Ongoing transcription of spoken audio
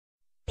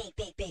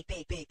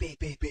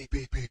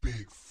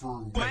big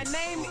fruit. My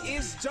name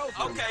is Joker,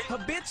 Okay.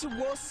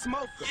 habitual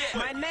smoker. Yeah.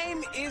 My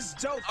name is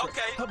Joker,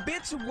 Okay.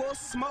 habitual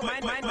smoker.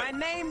 My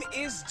name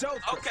is Joker,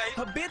 Okay.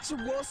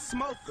 habitual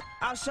smoker.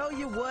 I'll show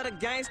you what a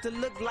gangster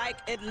look like,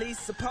 at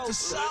least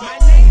supposed to. show. My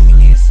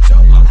name is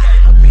Joker, Okay.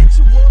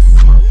 habitual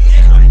smoker.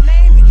 Yeah. My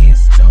name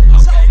is Joker,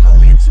 Okay.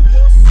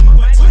 habitual smoker.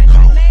 My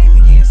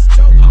name is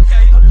Joker,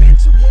 Okay.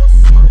 habitual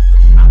smoker.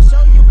 I'll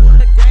show you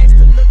what a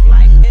gangster look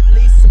like, at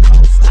least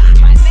supposed to.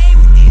 My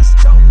name is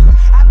Joker.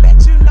 I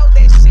bet you know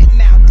that shit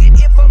now. Did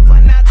it for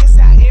fun, now this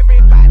how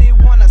everybody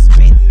wanna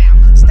spit now.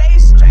 Stay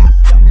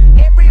strapped up,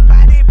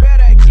 everybody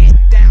better get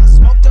down.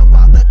 Smoked up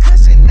all the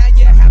cushion, now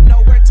you have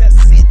nowhere to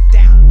sit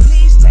down.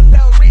 Please take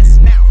the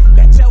risk now,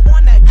 bet you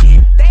wanna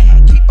get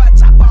that. Keep a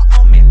chopper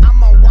on me,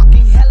 I'm a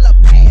walking hella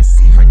pass.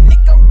 See her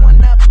nigga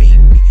wanna beat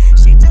me,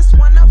 she just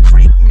wanna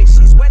freak me.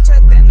 She's wetter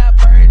than a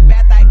bird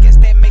bath, I guess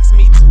that makes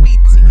me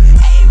tweety.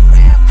 Hey,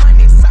 grab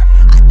money, sir,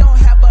 I don't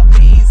have a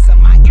visa.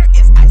 My ear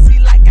is icy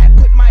like I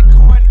put my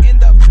corn in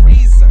the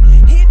freezer.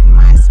 Hit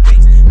my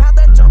space, now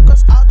the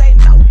jokers all they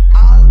know.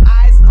 All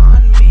eyes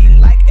on me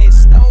like a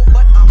stove,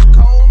 but I'm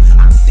cold.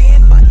 I'm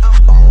thin, but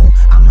I'm bold.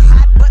 I'm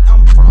hot, but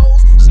I'm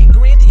froze. She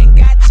grinned and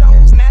got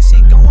chose, now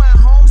she going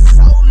home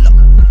solo.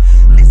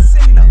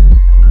 Listen up,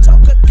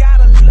 Joker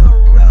got a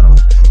little riddle.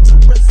 Two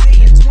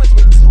Brazilian twins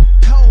with two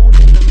cold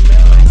in the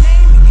middle. My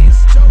name is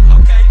Joker,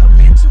 Okay.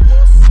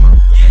 habitual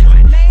smoker. Yeah.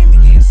 My name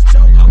is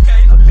Joker,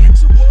 Okay.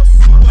 habitual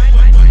smoker.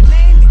 My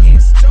name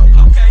is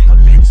Joker, Okay.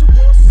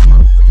 habitual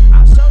smoker.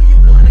 I'll show you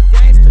what a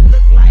gangster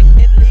look like,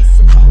 at least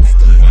supposed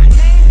to. My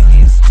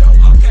name is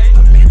Joker, Okay.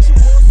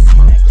 habitual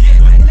smoker. Yeah.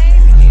 My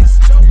name is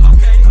Joker,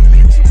 Okay.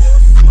 habitual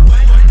smoker.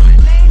 My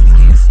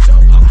name is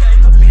Joker, Okay.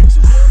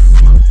 habitual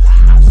smoker.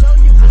 I'll show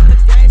you what a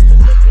gangster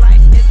look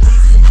like, at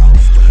least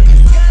supposed to.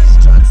 Guns,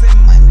 drugs, and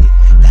money,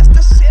 that's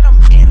the shit I'm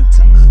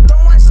into.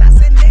 Throwing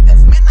shots at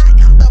niggas, man, I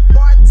am the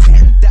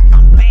bartender.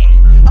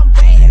 I'm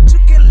bad, you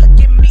can look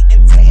at me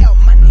and tell.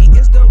 Money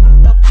is the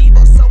root of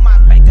evil, so my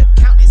bank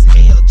account is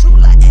hell.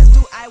 Jeweler asked,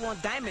 do I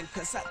want diamond?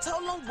 Cause I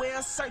told him,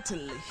 well,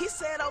 certainly. He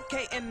said,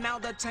 okay, and now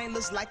the chain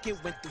looks like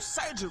it went through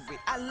surgery.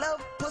 I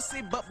love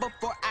pussy, but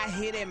before I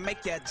hit it,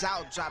 make your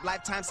jaw drop.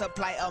 Lifetime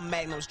supply of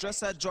magnums,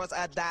 dresser drawers,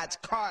 a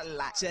Dodge car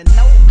lot. You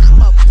know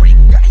I'm a freak,